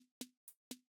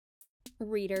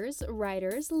Readers,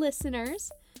 writers,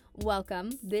 listeners,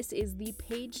 welcome. This is the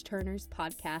Page Turners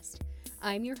podcast.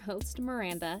 I'm your host,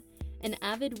 Miranda, an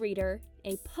avid reader,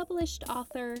 a published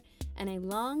author, and a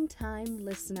longtime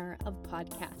listener of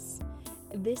podcasts.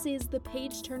 This is the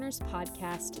Page Turners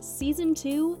podcast, Season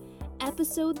 2,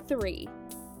 Episode 3.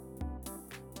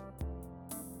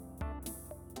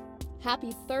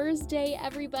 Happy Thursday,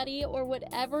 everybody, or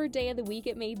whatever day of the week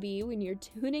it may be when you're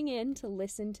tuning in to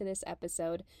listen to this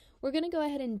episode. We're going to go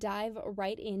ahead and dive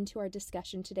right into our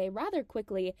discussion today rather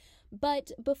quickly,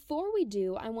 but before we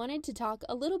do, I wanted to talk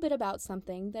a little bit about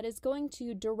something that is going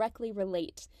to directly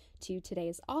relate to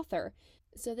today's author.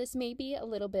 So this may be a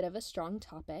little bit of a strong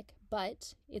topic,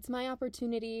 but it's my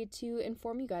opportunity to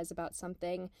inform you guys about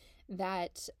something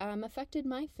that affected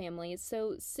my family.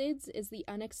 So SIDS is the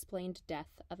unexplained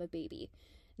death of a baby,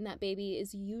 and that baby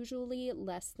is usually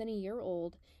less than a year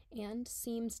old and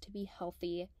seems to be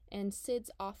healthy, and SIDS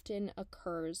often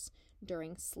occurs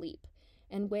during sleep.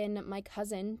 And when my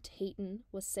cousin Tayton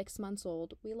was 6 months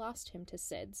old, we lost him to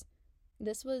SIDS.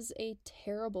 This was a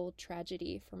terrible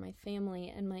tragedy for my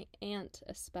family and my aunt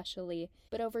especially,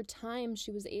 but over time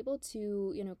she was able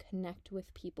to, connect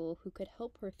with people who could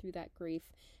help her through that grief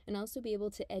and also be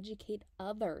able to educate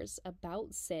others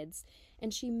about SIDS.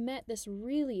 And she met this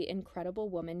really incredible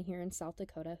woman here in South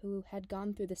Dakota who had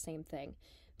gone through the same thing.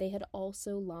 They had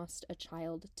also lost a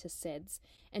child to SIDS,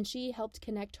 and she helped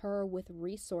connect her with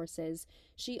resources.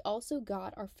 She also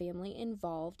got our family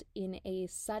involved in a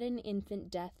sudden infant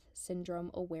death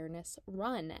syndrome awareness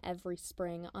run every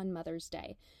spring on Mother's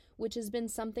Day, which has been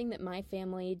something that my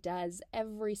family does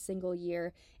every single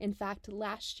year. In fact,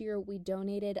 last year we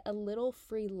donated a little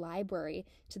free library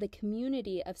to the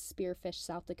community of Spearfish,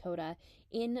 South Dakota,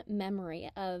 in memory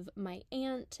of my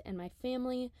aunt and my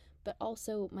family, but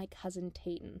also my cousin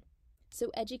Tayton. So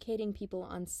educating people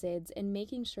on SIDS and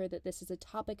making sure that this is a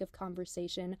topic of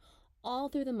conversation all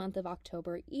through the month of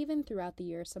October, even throughout the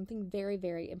year, something very,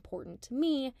 very important to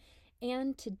me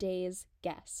and today's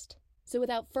guest. So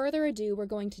without further ado, we're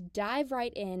going to dive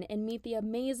right in and meet the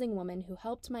amazing woman who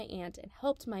helped my aunt and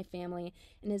helped my family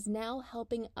and is now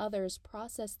helping others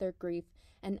process their grief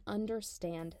and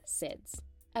understand SIDS.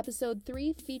 Episode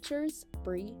 3 features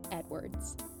Bri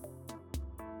Edwards.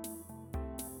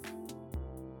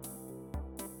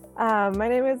 My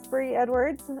name is Bri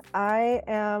Edwards. I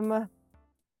am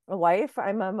a wife.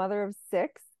 I'm a mother of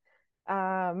 6.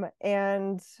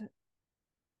 And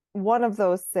one of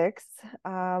those 6,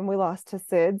 we lost to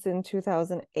SIDS in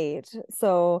 2008.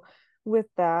 So with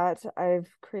that, I've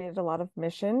created a lot of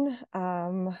mission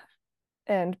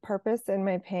and purpose in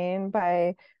my pain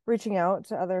by reaching out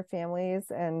to other families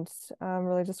and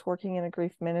really just working in a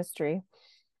grief ministry.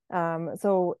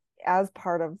 So as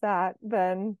part of that,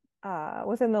 then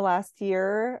within the last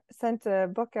year, sent a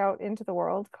book out into the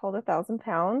world called 1,000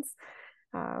 Pounds.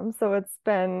 So it's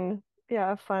been,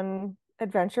 a fun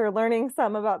adventure learning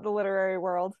some about the literary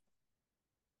world.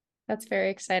 That's very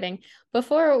exciting.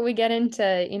 Before we get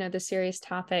into, the serious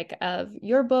topic of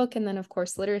your book and then, of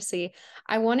course, literacy,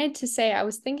 I wanted to say I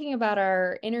was thinking about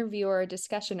our interview or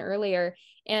discussion earlier,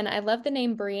 and I love the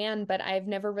name Brianne, but I've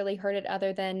never really heard it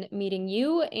other than meeting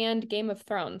you and Game of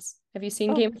Thrones. Have you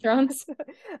seen Game of Thrones?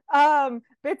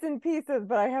 Bits and pieces,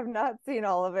 but I have not seen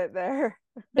all of it there.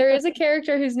 There is a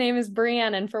character whose name is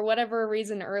Brianne, and for whatever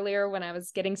reason earlier when I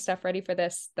was getting stuff ready for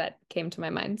this, that came to my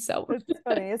mind. So it's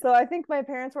funny. So I think my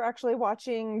parents were actually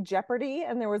watching Jeopardy,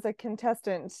 and there was a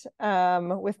contestant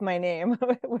with my name,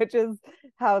 which is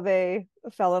how they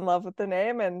fell in love with the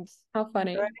name. And how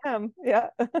funny. Here I am. Yeah.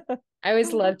 I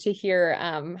always love to hear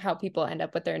how people end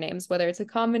up with their names, whether it's a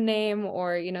common name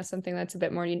or, something that's a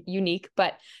bit more unique,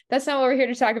 but that's not what we're here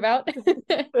to talk about.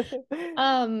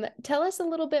 Tell us a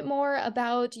little bit more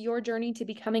about your journey to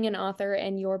becoming an author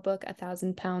and your book,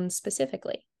 1,000 Pounds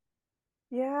specifically.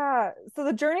 Yeah. So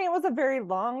the journey, it was a very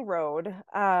long road.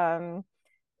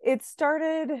 It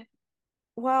started,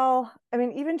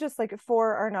 even just like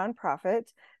for our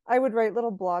nonprofit, I would write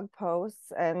little blog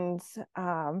posts and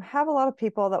have a lot of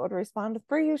people that would respond with,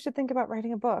 Bri, you should think about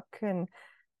writing a book. And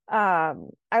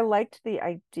I liked the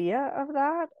idea of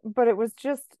that, but it was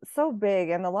just so big.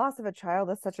 And the loss of a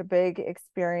child is such a big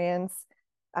experience.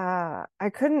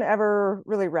 I couldn't ever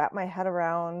really wrap my head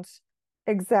around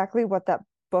exactly what that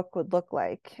book would look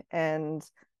like. And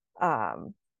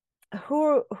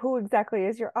who exactly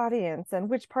is your audience and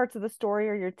which parts of the story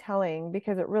are you telling,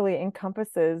 because it really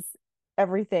encompasses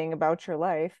everything about your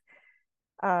life.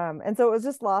 And so it was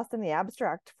just lost in the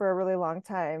abstract for a really long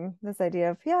time. This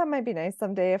idea of, it might be nice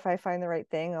someday if I find the right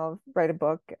thing, I'll write a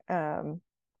book. And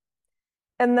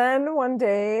then one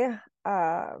day,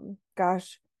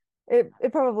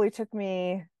 it probably took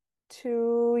me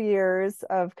 2 years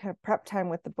of kind of prep time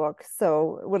with the book.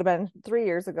 So it would have been 3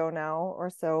 years ago now or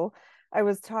so. I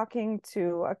was talking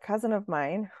to a cousin of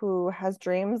mine who has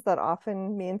dreams that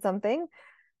often mean something.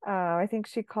 I think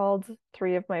she called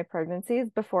 3 of my pregnancies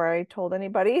before I told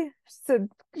anybody. So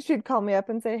she'd call me up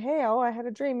and say, "Hey, oh, I had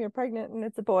a dream you're pregnant and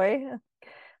it's a boy."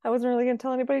 I wasn't really going to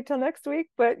tell anybody till next week,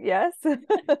 but yes.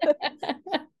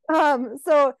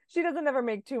 So she doesn't ever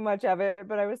make too much of it,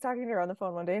 but I was talking to her on the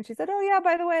phone one day and she said, "Oh yeah,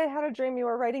 by the way, I had a dream you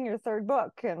were writing your third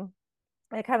book." And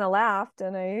I kind of laughed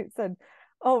and I said,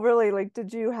 "Oh, really? Like,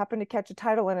 did you happen to catch a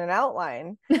title and an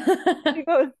outline?" She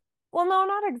goes, "Well, no,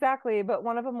 not exactly, but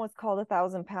one of them was called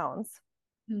 1,000 pounds."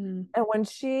 Hmm. And when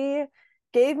she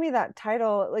gave me that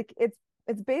title, like it's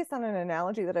based on an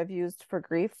analogy that I've used for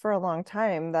grief for a long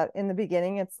time, that in the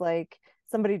beginning it's like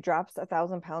somebody drops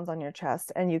 1,000 pounds on your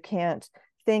chest and you can't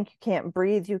think, you can't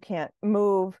breathe, you can't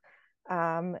move.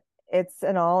 Um, it's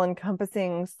an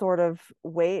all-encompassing sort of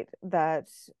weight that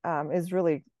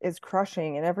is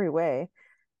crushing in every way.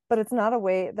 But it's not a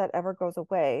weight that ever goes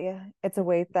away. It's a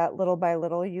weight that little by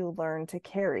little you learn to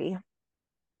carry.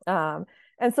 Um,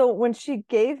 and so when she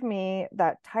gave me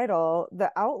that title,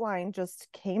 the outline just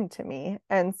came to me.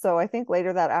 And so I think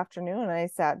later that afternoon, I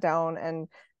sat down and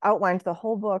outlined the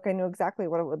whole book. I knew exactly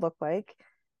what it would look like.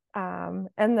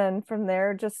 And then from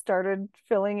there, just started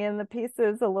filling in the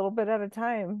pieces a little bit at a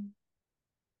time.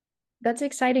 That's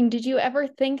exciting. Did you ever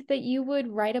think that you would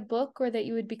write a book or that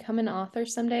you would become an author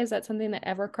someday? Is that something that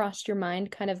ever crossed your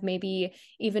mind, kind of maybe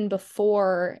even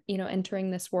before, entering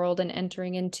this world and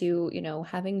entering into,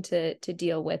 having to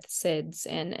deal with SIDS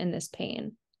and this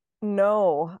pain?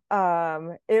 No,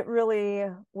 it really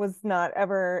it was not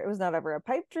ever a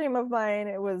pipe dream of mine.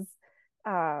 It was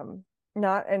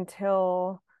not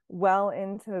until well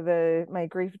into my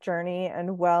grief journey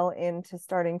and well into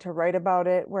starting to write about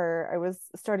it, where I was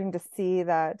starting to see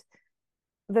that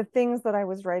the things that I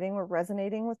was writing were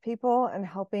resonating with people and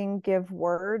helping give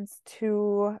words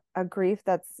to a grief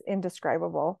that's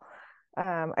indescribable.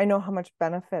 I know how much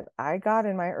benefit I got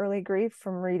in my early grief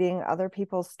from reading other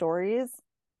people's stories,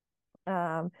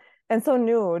 um, and so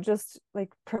new, just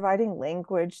like providing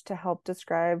language to help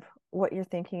describe what you're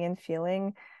thinking and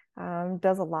feeling,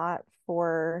 does a lot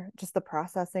for just the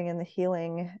processing and the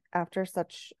healing after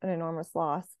such an enormous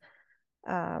loss.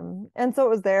 And so it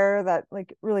was there that,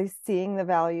 like, really seeing the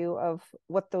value of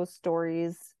what those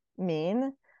stories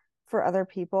mean for other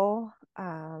people.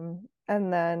 And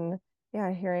then,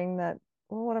 yeah, hearing that,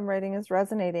 well, what I'm writing is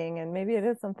resonating and maybe it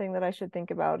is something that I should think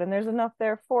about. And there's enough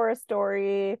there for a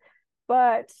story.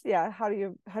 But yeah, how do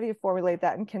you formulate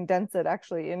that and condense it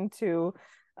actually into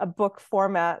a book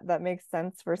format that makes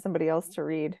sense for somebody else to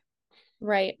read?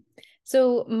 Right.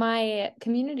 So my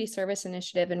community service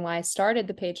initiative and why I started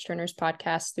the Page Turners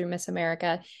podcast through Miss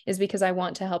America is because I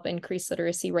want to help increase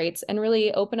literacy rates and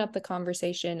really open up the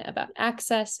conversation about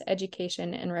access,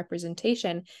 education, and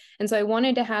representation. And so I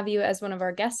wanted to have you as one of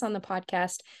our guests on the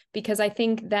podcast because I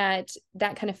think that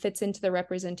that kind of fits into the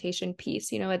representation piece.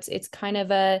 It's kind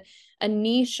of a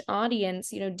niche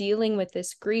audience, dealing with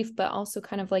this grief, but also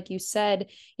kind of like you said,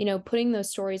 putting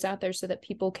those stories out there so that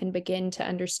people can begin to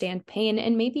understand pain,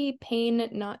 and maybe pain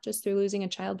not just through losing a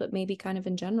child, but maybe kind of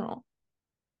in general.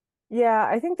 Yeah,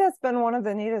 I think that's been one of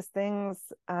the neatest things,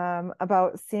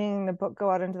 about seeing the book go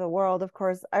out into the world. Of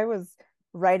course, I was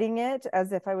writing it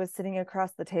as if I was sitting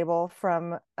across the table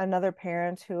from another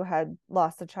parent who had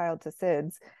lost a child to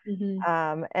SIDS.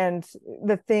 Mm-hmm. And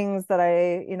the things that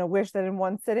I, wish that in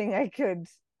one sitting I could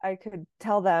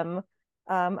tell them,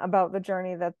 about the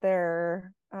journey that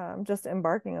they're, just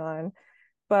embarking on.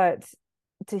 But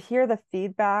to hear the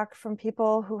feedback from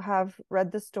people who have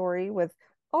read the story with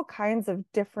all kinds of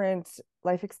different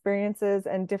life experiences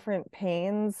and different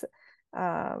pains,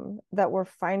 that were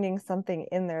finding something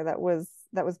in there that was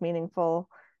meaningful,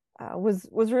 was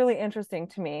really interesting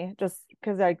to me, just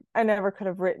because I never could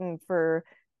have written for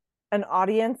an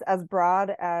audience as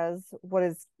broad as what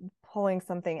is pulling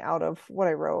something out of what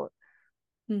I wrote.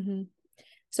 Mm-hmm.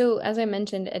 So, as I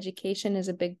mentioned, education is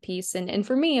a big piece. And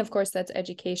for me, of course, that's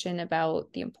education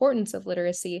about the importance of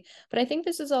literacy. But I think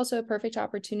this is also a perfect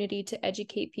opportunity to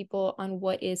educate people on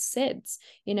what is SIDS.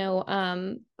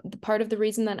 The part of the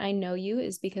reason that I know you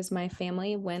is because my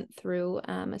family went through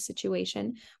a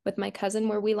situation with my cousin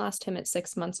where we lost him at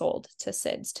 6 months old to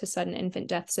SIDS, to sudden infant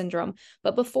death syndrome.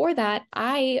 But before that,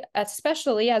 I,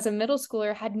 especially as a middle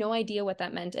schooler, had no idea what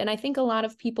that meant. And I think a lot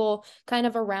of people kind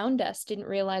of around us didn't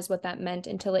realize what that meant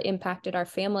until it impacted our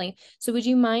family. So would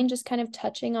you mind just kind of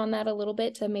touching on that a little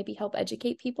bit to maybe help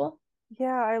educate people?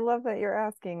 Yeah, I love that you're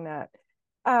asking that.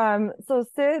 So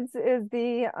SIDS is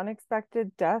the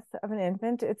unexpected death of an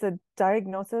infant. It's a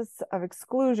diagnosis of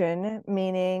exclusion,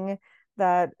 meaning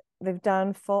that they've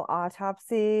done full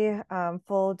autopsy,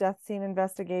 full death scene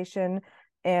investigation,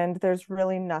 and there's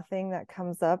really nothing that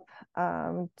comes up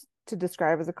to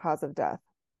describe as a cause of death.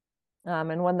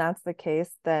 And when that's the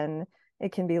case, then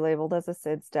it can be labeled as a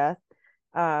SIDS death.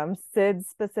 SIDS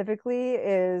specifically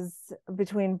is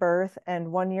between birth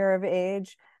and 1 year of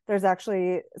age. There's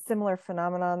actually a similar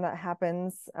phenomenon that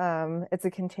happens. It's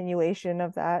a continuation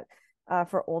of that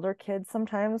for older kids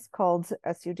sometimes, called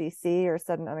SUDC, or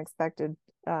sudden unexpected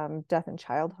death in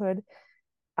childhood.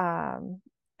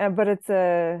 But it's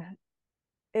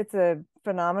a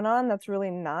phenomenon that's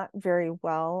really not very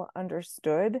well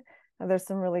understood. There's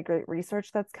some really great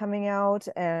research that's coming out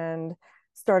and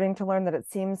starting to learn that it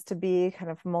seems to be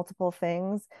kind of multiple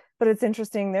things. But it's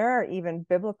interesting, there are even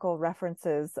biblical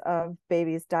references of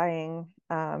babies dying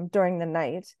during the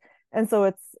night. And so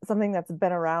it's something that's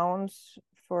been around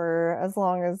for as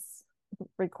long as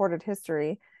recorded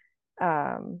history,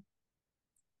 and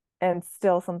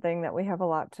still something that we have a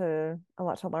lot to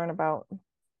learn about.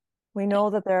 We know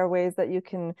that there are ways that you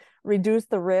can reduce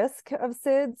the risk of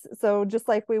SIDS. So just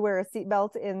like we wear a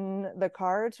seatbelt in the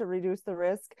car to reduce the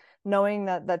risk, knowing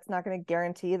that that's not going to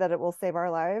guarantee that it will save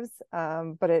our lives,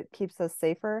 but it keeps us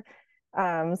safer.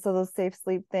 So those safe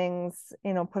sleep things,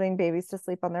 putting babies to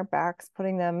sleep on their backs,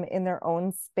 putting them in their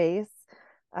own space,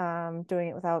 doing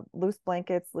it without loose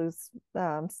blankets, loose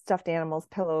stuffed animals,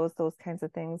 pillows, those kinds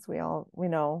of things we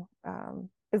know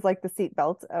is like the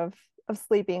seatbelt of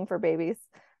sleeping for babies.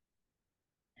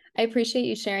 I appreciate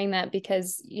you sharing that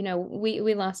because,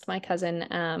 we lost my cousin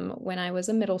when I was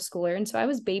a middle schooler. And so I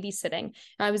was babysitting.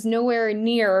 I was nowhere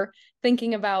near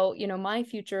thinking about, my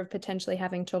future of potentially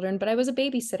having children, but I was a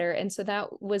babysitter. And so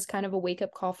that was kind of a wake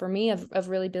up call for me of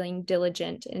really being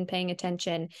diligent and paying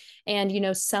attention.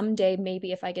 And, someday,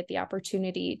 maybe if I get the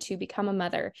opportunity to become a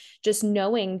mother, just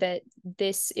knowing that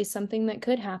this is something that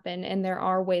could happen and there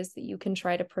are ways that you can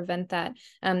try to prevent that.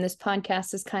 This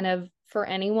podcast is kind of for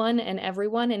anyone and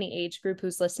everyone, any age group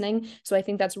who's listening. So I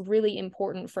think that's really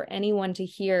important for anyone to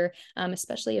hear,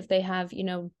 especially if they have,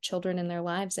 children in their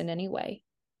lives in any way.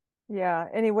 Yeah,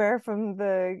 anywhere from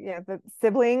the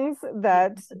siblings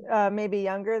that may be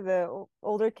younger, the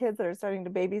older kids that are starting to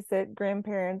babysit,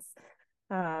 grandparents,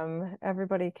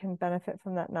 everybody can benefit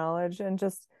from that knowledge, and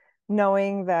just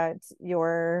knowing that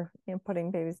you're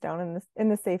putting babies down in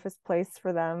the safest place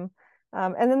for them.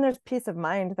 And then there's peace of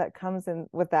mind that comes in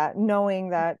with that, knowing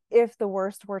that if the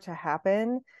worst were to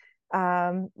happen,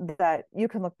 that you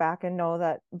can look back and know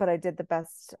that, but I did the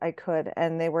best I could,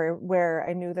 and they were where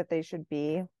I knew that they should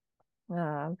be.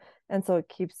 And so it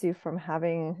keeps you from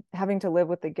having to live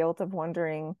with the guilt of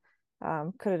wondering,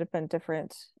 could it have been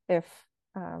different if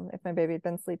my baby had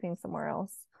been sleeping somewhere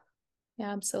else?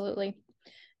 Yeah, absolutely.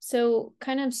 So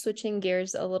kind of switching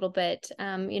gears a little bit,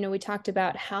 we talked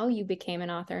about how you became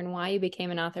an author and why you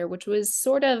became an author, which was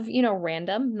sort of,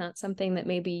 random, not something that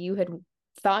maybe you had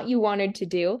thought you wanted to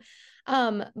do.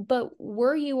 But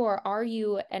were you or are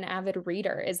you an avid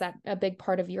reader? Is that a big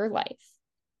part of your life?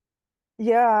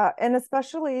 Yeah, and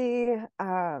especially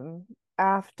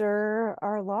after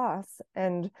our loss,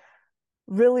 and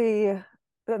really,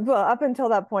 well, up until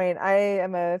that point, I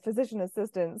am a physician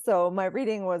assistant, so my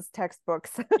reading was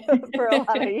textbooks for a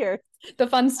lot of years. The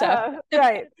fun stuff.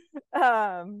 Right.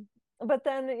 But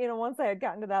then, once I had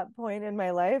gotten to that point in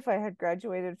my life, I had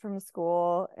graduated from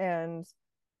school, and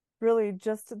really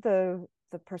just the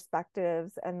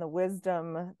perspectives and the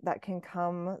wisdom that can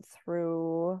come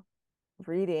through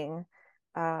reading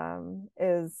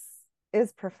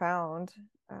is profound.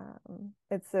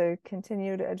 It's a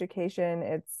continued education.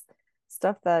 It's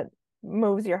stuff that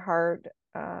moves your heart,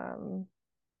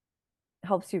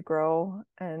 helps you grow.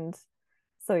 And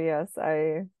so yes,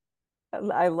 I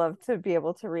love to be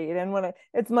able to read. And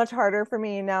it's much harder for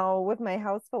me now with my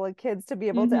house full of kids to be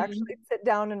able to actually sit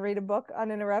down and read a book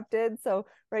uninterrupted. So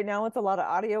right now it's a lot of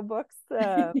audiobooks.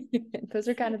 Those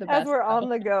are kind of the best. As we're on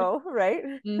the go, right?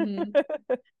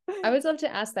 I would love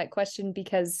to ask that question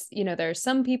because, there are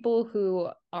some people who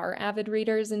are avid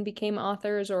readers and became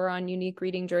authors or on unique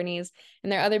reading journeys,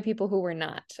 and there are other people who were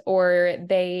not, or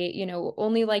they,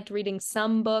 only liked reading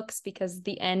some books because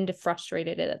the end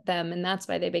frustrated them, and that's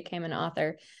why they became an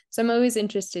author. So I'm always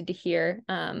interested to hear,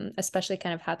 especially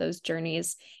kind of how those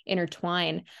journeys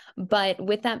intertwine. But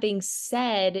with that being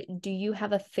said, do you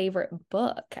have a favorite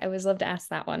book? I always love to ask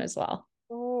that one as well.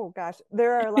 Oh gosh,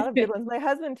 there are a lot of good ones. My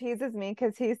husband teases me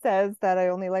because he says that I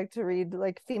only like to read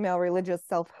like female religious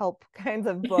self-help kinds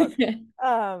of books.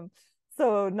 So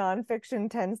nonfiction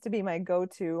tends to be my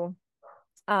go-to.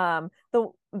 The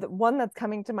one that's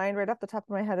coming to mind right off the top of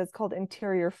my head is called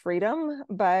Interior Freedom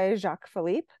by Jacques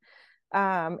Philippe.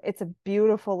 It's a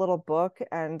beautiful little book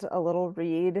and a little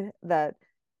read that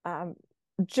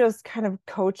just kind of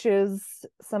coaches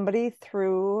somebody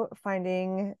through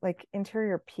finding like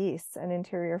interior peace and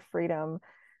interior freedom.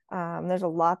 There's a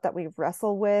lot that we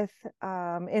wrestle with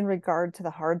in regard to the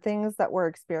hard things that we're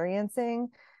experiencing,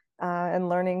 and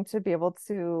learning to be able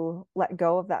to let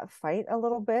go of that fight a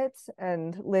little bit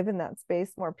and live in that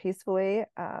space more peacefully.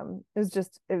 It was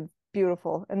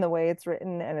beautiful in the way it's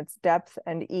written and its depth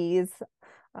and ease,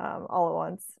 all at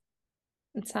once.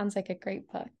 It sounds like a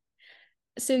great book.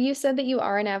 So you said that you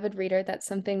are an avid reader. That's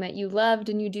something that you loved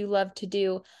and you do love to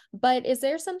do. But is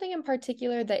there something in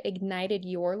particular that ignited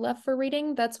your love for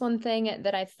reading? That's one thing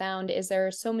that I found is there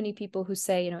are so many people who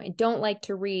say, I don't like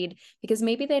to read because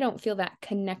maybe they don't feel that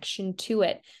connection to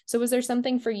it. So was there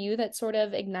something for you that sort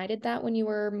of ignited that when you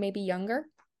were maybe younger?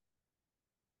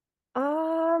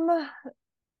 Um,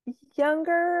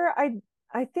 Younger,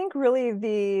 I think really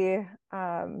the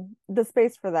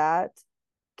space for that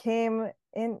came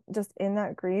in just in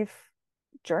that grief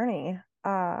journey,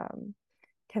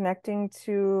 connecting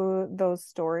to those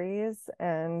stories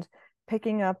and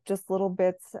picking up just little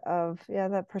bits of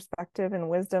that perspective and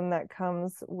wisdom that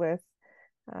comes with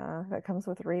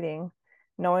reading,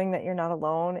 knowing that you're not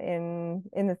alone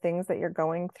in the things that you're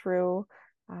going through.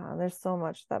 There's so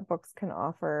much that books can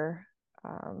offer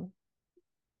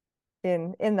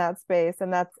in that space,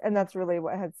 and that's really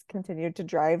what has continued to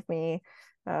drive me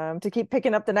to keep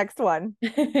picking up the next one.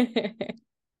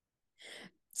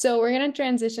 So we're going to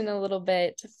transition a little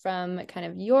bit from kind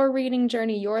of your reading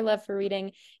journey, your love for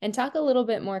reading, and talk a little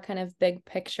bit more kind of big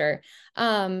picture.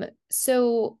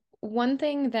 So one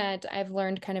thing that I've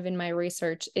learned kind of in my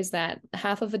research is that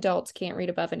half of adults can't read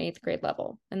above an eighth grade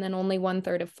level, and then only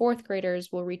 1/3 of fourth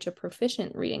graders will reach a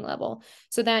proficient reading level.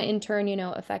 So that in turn,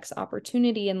 affects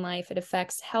opportunity in life. It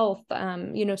affects health,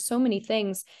 so many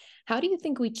things. How do you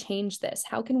think we change this?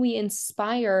 How can we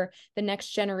inspire the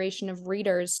next generation of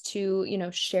readers to,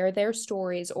 share their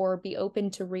stories or be open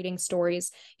to reading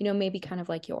stories, maybe kind of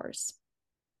like yours?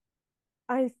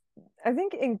 I I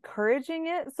think encouraging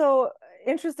it. So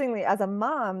interestingly, as a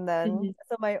mom, Mhm. then,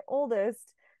 so my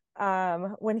oldest,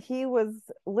 when he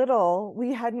was little, we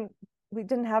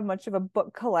didn't have much of a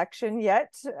book collection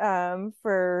yet,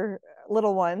 for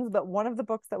little ones, but one of the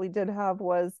books that we did have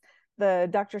was the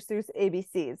Dr. Seuss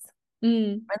ABCs.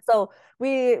 Mm. And so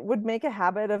we would make a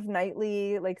habit of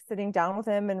nightly, like sitting down with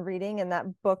him and reading, and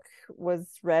that book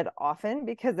was read often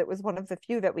because it was one of the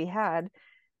few that we had.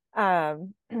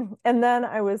 Um, and then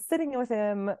I was sitting with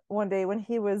him one day when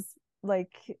he was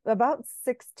like about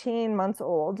 16 months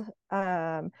old.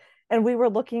 And we were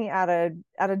looking at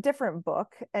a different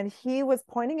book, and he was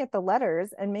pointing at the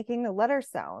letters and making the letter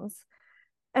sounds.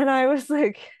 And I was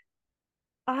like,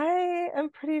 I am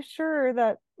pretty sure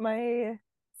that my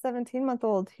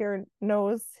 17-month-old here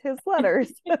knows his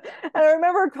letters. And I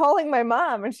remember calling my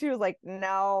mom, and she was like,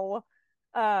 no.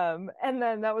 And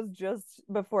then that was just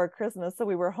before Christmas. So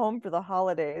we were home for the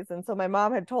holidays. And so my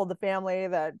mom had told the family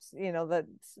that, that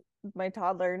my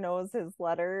toddler knows his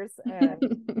letters, and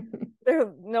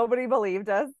nobody believed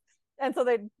us. And so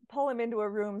they'd pull him into a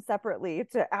room separately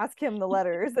to ask him the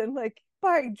letters, and like,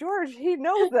 by George, he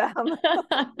knows them.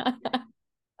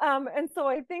 And so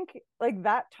I think like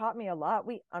that taught me a lot.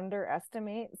 We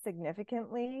underestimate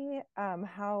significantly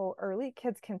how early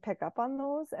kids can pick up on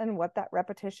those and what that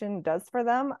repetition does for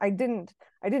them. I didn't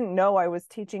know I was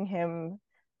teaching him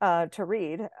to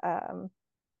read.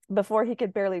 Before he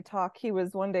could barely talk, he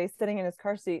was one day sitting in his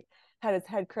car seat, had his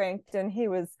head cranked, and he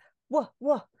was whoa,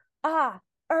 whoa, ah,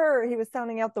 he was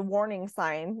sounding out the warning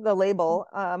sign, the label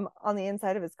on the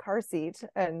inside of his car seat.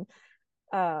 And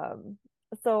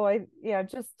so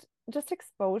just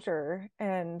exposure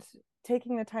and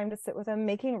taking the time to sit with them,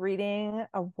 making reading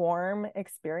a warm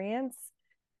experience,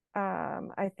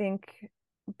 I think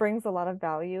brings a lot of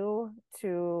value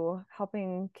to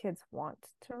helping kids want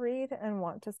to read and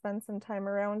want to spend some time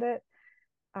around it.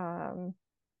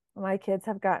 My kids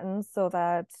have gotten so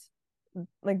that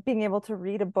like being able to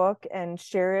read a book and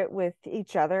share it with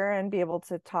each other and be able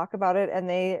to talk about it, and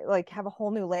they like have a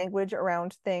whole new language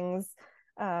around things,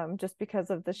 just because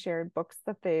of the shared books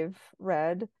that they've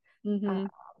read. Mm-hmm.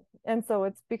 And so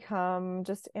it's become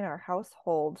just in our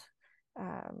household,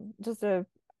 just a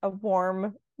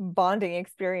warm bonding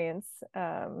experience,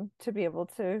 to be able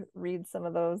to read some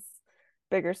of those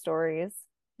bigger stories.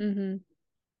 Mm-hmm.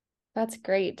 That's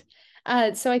great.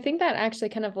 So I think that actually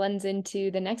kind of lends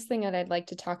into the next thing that I'd like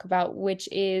to talk about, which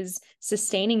is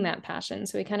sustaining that passion.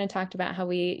 So we kind of talked about how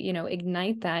we,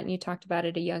 ignite that. And you talked about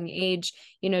at a young age,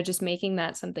 just making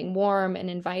that something warm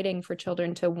and inviting for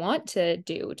children to want to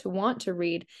do, to want to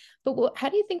read. But how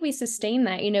do you think we sustain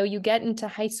that? You get into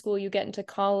high school, you get into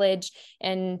college,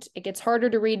 and it gets harder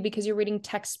to read because you're reading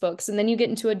textbooks. And then you get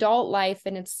into adult life,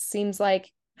 and it seems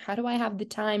like, how do I have the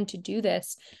time to do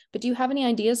this? But do you have any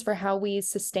ideas for how we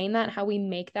sustain that, how we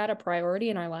make that a priority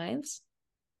in our lives?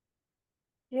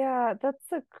 Yeah,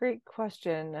 that's a great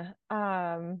question.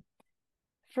 For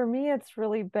me, it's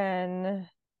really been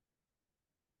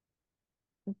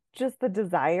just the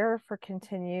desire for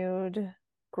continued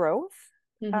growth.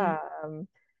 Mm-hmm. Um,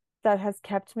 that has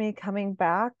kept me coming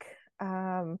back.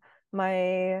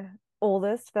 My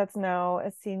oldest, that's now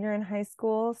a senior in high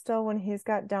school, still when he's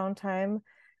got downtime,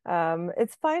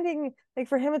 it's finding, like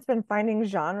for him, it's been finding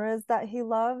genres that he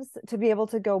loves to be able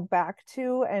to go back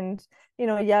to. And,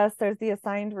 yes, there's the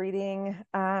assigned reading,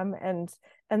 and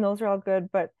those are all good,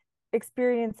 but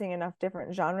experiencing enough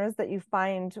different genres that you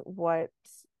find what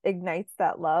ignites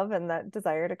that love and that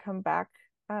desire to come back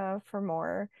for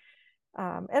more.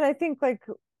 And I think like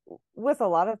with a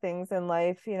lot of things in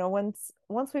life,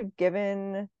 once we've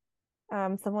given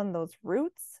someone those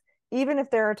roots, even if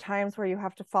there are times where you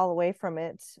have to fall away from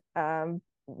it,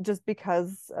 just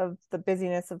because of the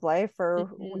busyness of life or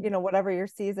Mm-hmm. whatever your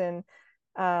season,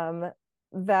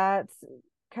 that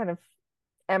kind of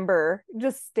ember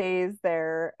just stays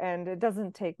there, and it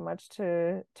doesn't take much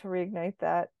to reignite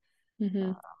that.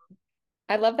 Mm-hmm.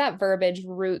 I love that verbiage,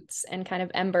 roots and kind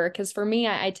of ember, because for me,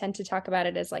 I tend to talk about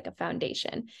it as like a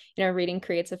foundation. Reading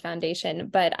creates a foundation,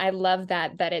 but I love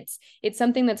that it's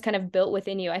something that's kind of built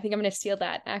within you. I think I'm going to steal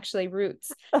that, actually,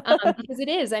 roots, because it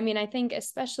is. I mean, I think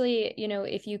especially,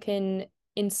 if you can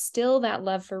instill that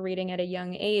love for reading at a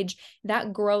young age,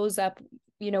 that grows up,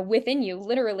 within you,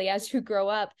 literally, as you grow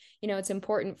up. It's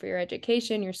important for your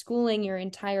education, your schooling, your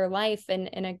entire life. And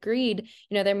agreed,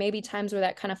 there may be times where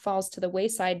that kind of falls to the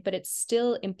wayside, but it's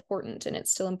still important, and it's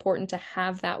still important to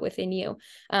have that within you.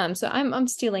 So I'm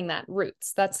stealing that,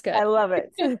 roots. That's I good. love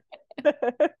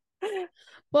it.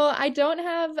 Well, I don't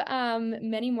have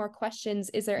many more questions.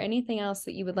 Is there anything else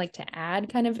that you would like to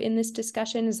add kind of in this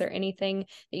discussion? Is there anything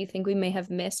that you think we may have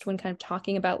missed when kind of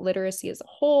talking about literacy as a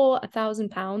whole, 1,000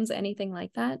 pounds, anything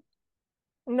like that?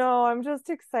 No, I'm just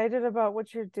excited about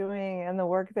what you're doing and the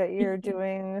work that you're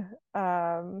doing,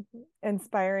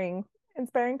 inspiring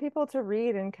people to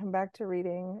read and come back to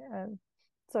reading. And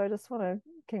so I just want to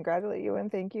congratulate you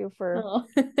and thank you for Oh.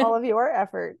 all of your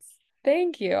efforts.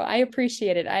 Thank you. I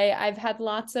appreciate it. I've had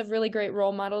lots of really great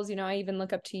role models. I even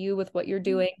look up to you with what you're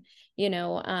doing,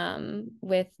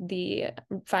 with the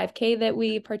 5K that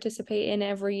we participate in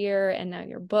every year, and now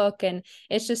your book. And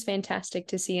it's just fantastic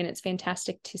to see. And it's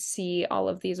fantastic to see all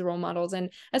of these role models,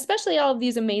 and especially all of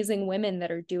these amazing women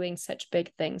that are doing such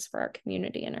big things for our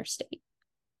community and our state.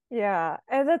 Yeah,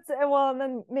 and and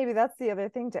then maybe that's the other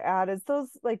thing to add is those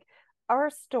like our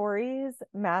stories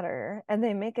matter and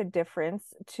they make a difference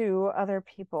to other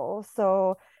people.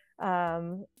 So,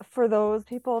 for those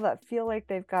people that feel like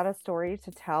they've got a story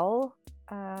to tell,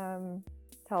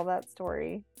 tell that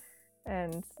story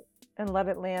and let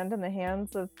it land in the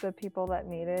hands of the people that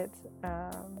need it.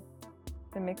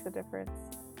 It makes a difference.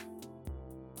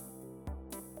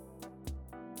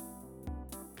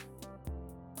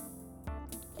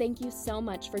 Thank you so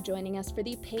much for joining us for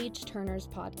the Page Turners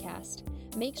podcast.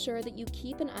 Make sure that you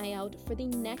keep an eye out for the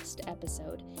next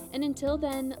episode. And until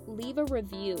then, leave a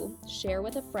review, share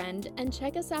with a friend, and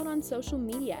check us out on social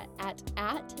media at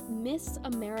Miss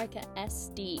America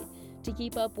SD to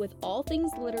keep up with all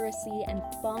things literacy and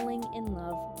falling in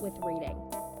love with reading.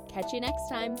 Catch you next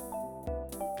time.